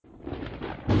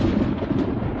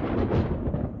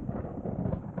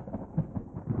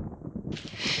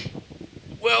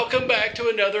Welcome back to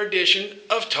another edition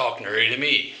of Talk Nerdy to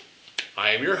Me.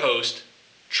 I am your host,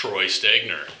 Troy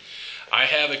Stegner. I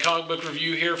have a comic book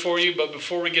review here for you, but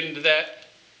before we get into that,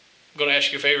 I'm going to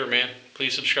ask you a favor, man.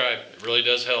 Please subscribe. It really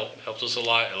does help. It helps us a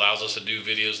lot. It allows us to do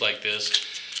videos like this,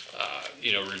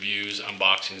 reviews,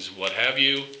 unboxings, what have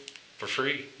you, for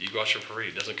free. You can watch it for free.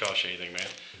 It doesn't cost you anything, man.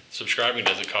 Subscribing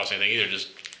doesn't cost anything either.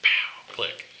 Just pow,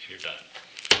 click, and you're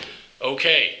done.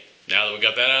 Okay. Now that we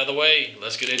got that out of the way,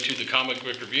 let's get into the comic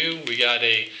book review. We got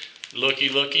a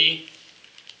looky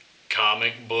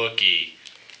comic bookie.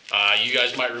 You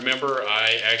guys might remember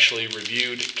I actually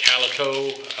reviewed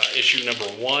Calico issue number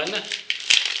 1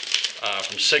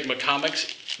 from Sigma Comics,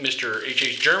 Mr.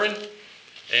 H.H. German.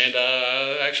 And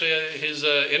actually his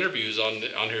interview's on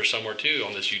here somewhere too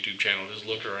on this YouTube channel. Just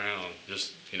look around.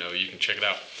 Just, you can check it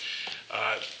out.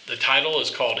 The title is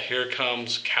called Here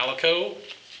Comes Calico.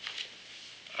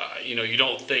 You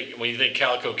don't think, when you think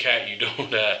Calico Cat, you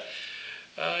don't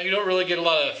really get a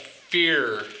lot of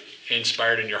fear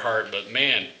inspired in your heart. But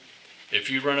man, if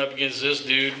you run up against this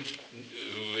dude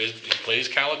who plays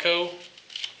Calico,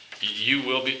 you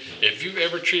will be. If you've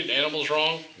ever treated animals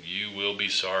wrong, you will be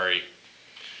sorry.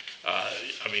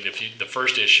 The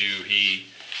first issue,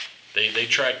 they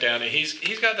track down.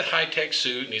 He's got the high tech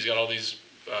suit, and he's got all these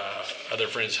other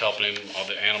friends helping him. All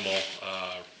the animal.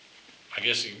 I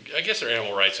guess they're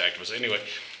animal rights activists. Anyway,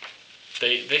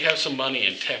 they have some money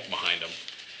and tech behind them,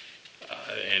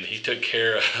 and he took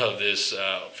care of this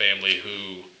family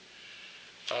who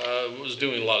was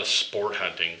doing a lot of sport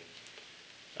hunting,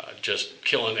 just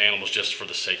killing animals just for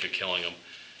the sake of killing them.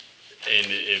 And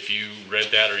if you read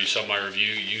that or you saw my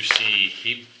review, you see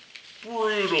he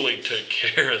brutally took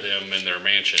care of them in their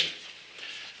mansion.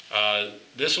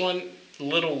 This one, a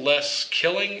little less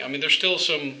killing. There's still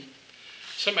some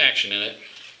action in it.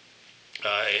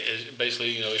 It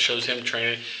basically, it shows him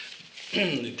training,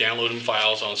 downloading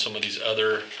files on some of these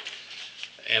other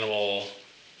animal,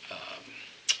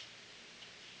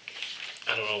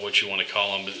 I don't know what you want to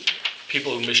call them, but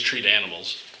people who mistreat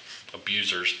animals,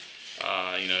 abusers,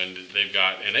 and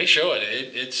they show it.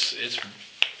 It's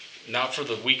not for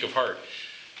the weak of heart.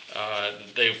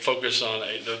 They focus on,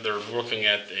 they're looking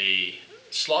at a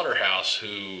slaughterhouse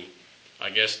who, I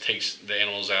guess, takes the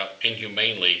animals out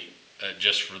inhumanely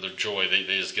just for their joy. They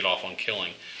just get off on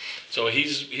killing. So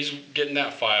he's getting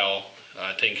that file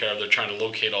taken care of. They're trying to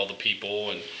locate all the people,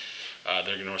 and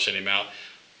they're going to send him out.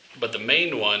 But the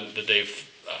main one that they've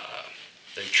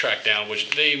tracked down, which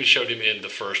they even showed him in the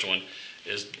first one,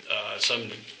 is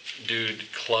some dude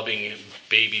clubbing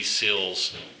baby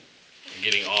seals,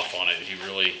 getting off on it. He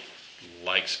really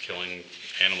likes killing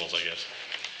animals, I guess.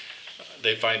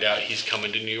 They find out he's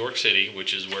coming to New York City,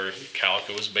 which is where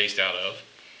Calico is based out of.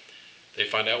 They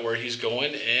find out where he's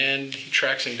going, and he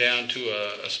tracks him down to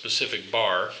a specific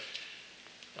bar.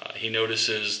 He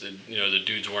notices that the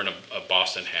dude's wearing a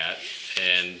Boston hat,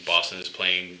 and Boston is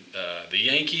playing the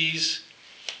Yankees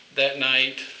that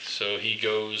night. So he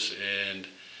goes and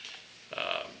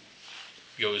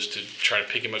goes to try to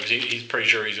pick him up. He's pretty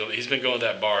sure he's been going to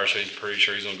that bar, so he's pretty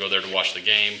sure he's going to go there to watch the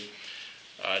game.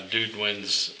 Dude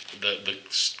wins, the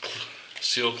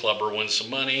seal clubber wins some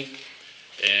money,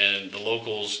 and the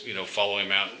locals, follow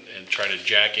him out and try to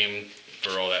jack him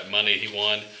for all that money he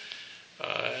won.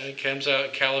 It comes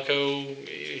out Calico,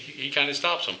 he kind of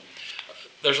stops him.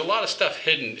 There's a lot of stuff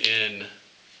hidden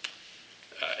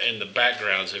in the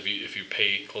backgrounds if you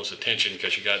pay close attention,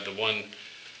 because you got the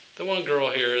one girl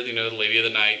here, the lady of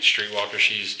the night, streetwalker.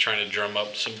 She's trying to drum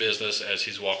up some business as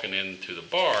he's walking into the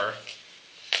bar.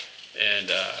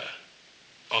 And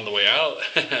on the way out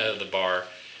of the bar,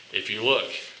 if you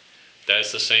look,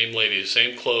 that's the same lady,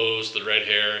 same clothes, the red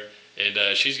hair,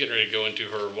 and she's getting ready to go into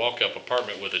her walk-up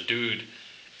apartment with a dude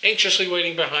anxiously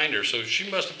waiting behind her. So she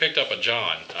must have picked up a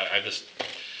John.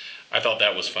 I thought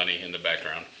that was funny in the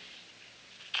background.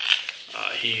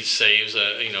 He saves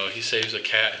a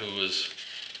cat who was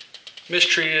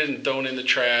mistreated and thrown in the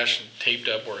trash and taped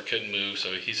up where it couldn't move.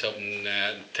 So he's helping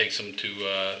that and takes him to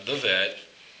the vet.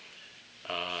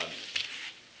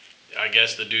 I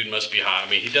guess the dude must be hot.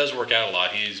 He does work out a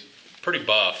lot. He's pretty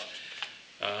buff.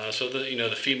 So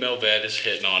the female vet is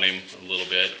hitting on him a little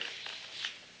bit.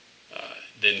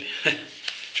 Then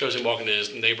shows him walking to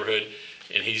his neighborhood,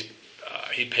 and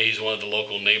he pays one of the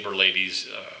local neighbor ladies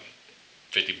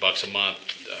 $50 a month,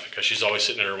 because she's always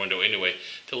sitting at her window anyway,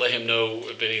 to let him know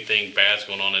if anything bad's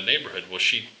going on in the neighborhood. Well,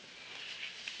 she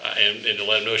and to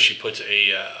let him know, she puts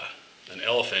an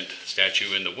elephant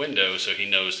statue in the window so he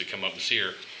knows to come up and see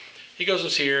her. He goes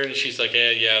and see her, and she's like,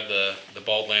 yeah, the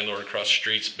bald landlord across the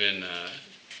street's been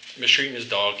mistreating his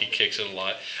dog. He kicks it a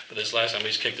lot, but this last time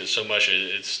he's kicked it so much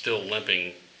it's still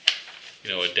limping.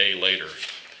 A day later.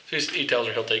 So he tells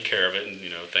her he'll take care of it, and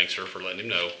thanks her for letting him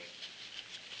know.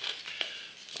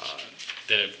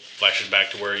 Then it flashes back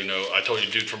to where I told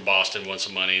you, dude from Boston wants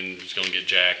some money and he's going to get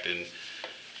jacked, and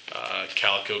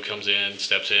Calico comes in,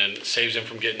 steps in, saves him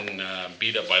from getting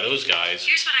beat up by those guys.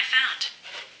 Here's what I found.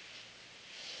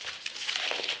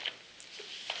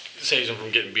 Saves him from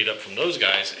getting beat up from those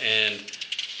guys, and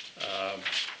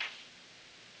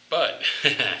but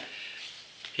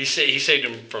he saved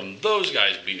him from those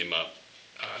guys beating him up.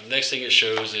 Next thing it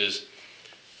shows is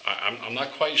I'm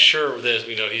not quite sure with this.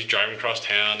 He's driving across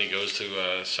town. He goes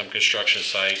to some construction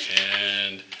site,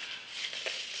 and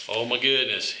oh my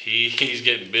goodness, he's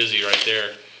getting busy right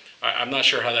there. I'm not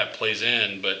sure how that plays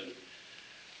in, but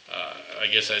I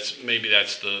guess that's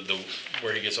the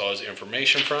where he gets all his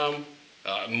information from.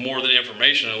 More than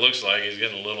information, it looks like he's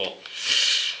getting a little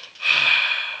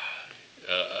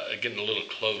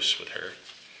close with her.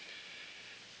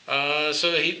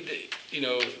 So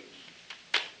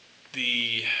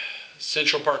the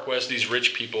Central Park West, these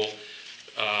rich people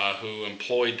who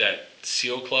employed that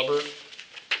seal clubber.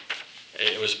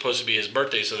 It was supposed to be his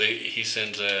birthday, so he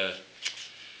sends a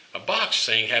box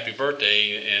saying happy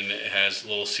birthday, and it has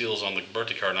little seals on the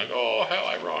birthday card. And I'm like, oh, how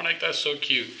ironic, that's so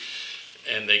cute.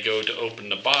 And they go to open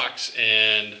the box,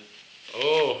 and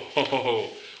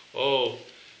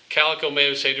Calico may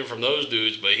have saved him from those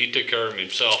dudes, but he took care of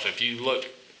himself. If you look,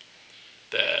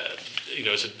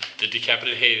 it's the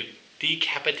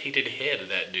decapitated head of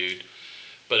that dude.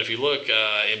 But if you look,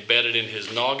 embedded in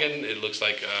his noggin, it looks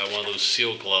like one of those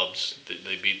seal clubs that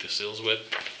they beat the seals with.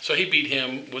 So he beat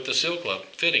him with the seal club.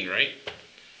 Fitting, right?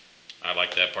 I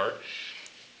like that part.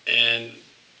 And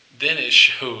then it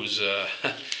shows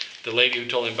the lady who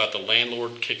told him about the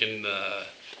landlord kicking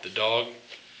the dog.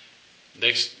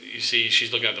 Next, you see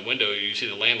she's looking out the window. You see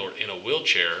the landlord in a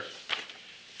wheelchair,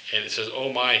 and it says,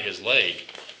 "Oh my, his leg."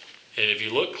 And if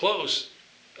you look close,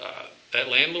 that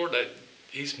landlord,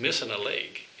 he's missing a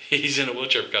leg. He's in a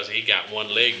wheelchair because he got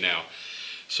one leg now.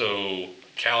 So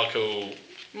Calico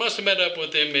must have met up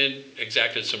with him and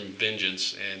exacted some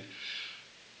vengeance and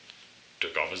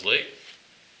took off his leg.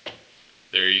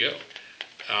 There you go.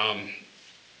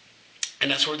 And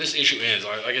that's where this issue ends.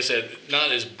 Like I said,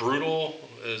 not as brutal,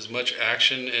 as much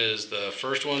action as the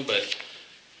first one, but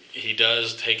he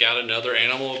does take out another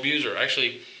animal abuser.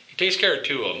 Actually, he takes care of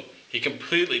two of them. He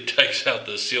completely takes out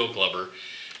the seal clubber.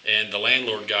 And the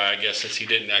landlord guy, I guess, since he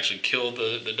didn't actually kill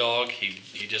the dog,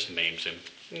 he just maims him.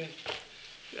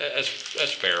 That's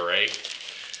fair, right?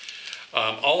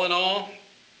 All in all,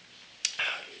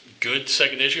 good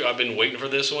second issue. I've been waiting for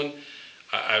this one.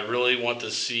 I really want to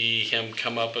see him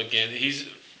come up again. He's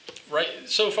right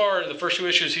so far. The first two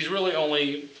issues, he's really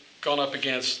only gone up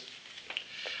against,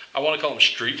 I want to call them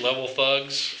street level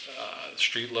thugs,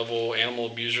 street level animal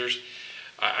abusers.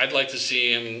 I'd like to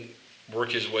see him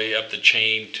work his way up the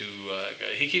chain to.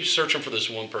 He keeps searching for this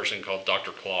one person called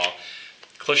Dr. Claw.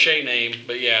 Cliche name,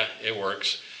 but yeah, it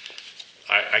works.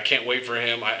 I can't wait for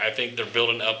him. I think they're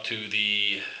building up to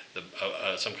the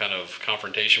some kind of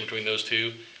confrontation between those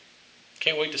two.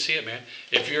 Can't wait to see it, man.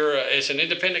 If you're, it's an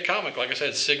independent comic, like I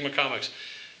said, Sigma Comics.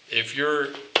 If your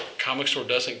comic store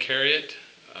doesn't carry it,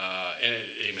 and it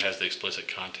even has the explicit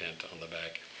content on the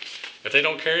back. If they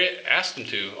don't carry it, ask them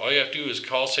to. All you have to do is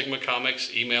call Sigma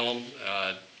Comics, email them,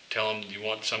 tell them you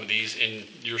want some of these in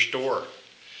your store.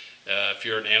 If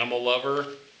you're an animal lover,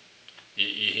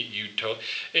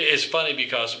 it's funny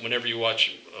because whenever you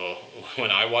watch,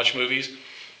 when I watch movies,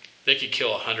 they could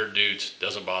kill 100 dudes.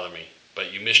 Doesn't bother me.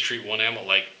 But you mistreat one animal,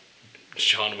 like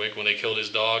John Wick when they killed his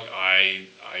dog, I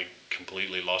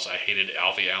completely lost. I hated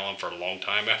Alfie Allen for a long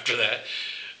time after that.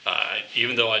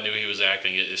 Even though I knew he was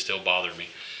acting, it still bothered me.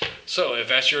 So if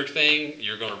that's your thing,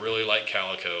 you're going to really like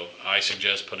Calico. I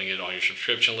suggest putting it on your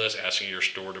subscription list, asking your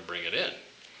store to bring it in.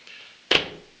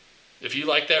 If you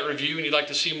like that review and you'd like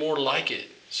to see more like it,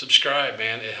 subscribe,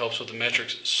 man. It helps with the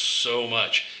metrics so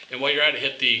much. And while you're at it,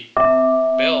 hit the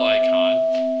bell icon,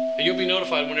 and you'll be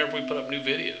notified whenever we put up new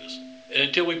videos. And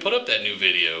until we put up that new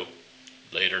video,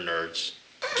 later, nerds.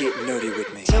 Get nerdy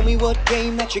with me. Tell me what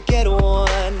game that you get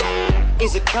on.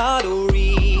 Is it card or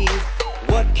read?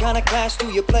 What kind of class do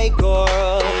you play,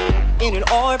 girl? In an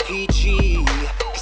RPG?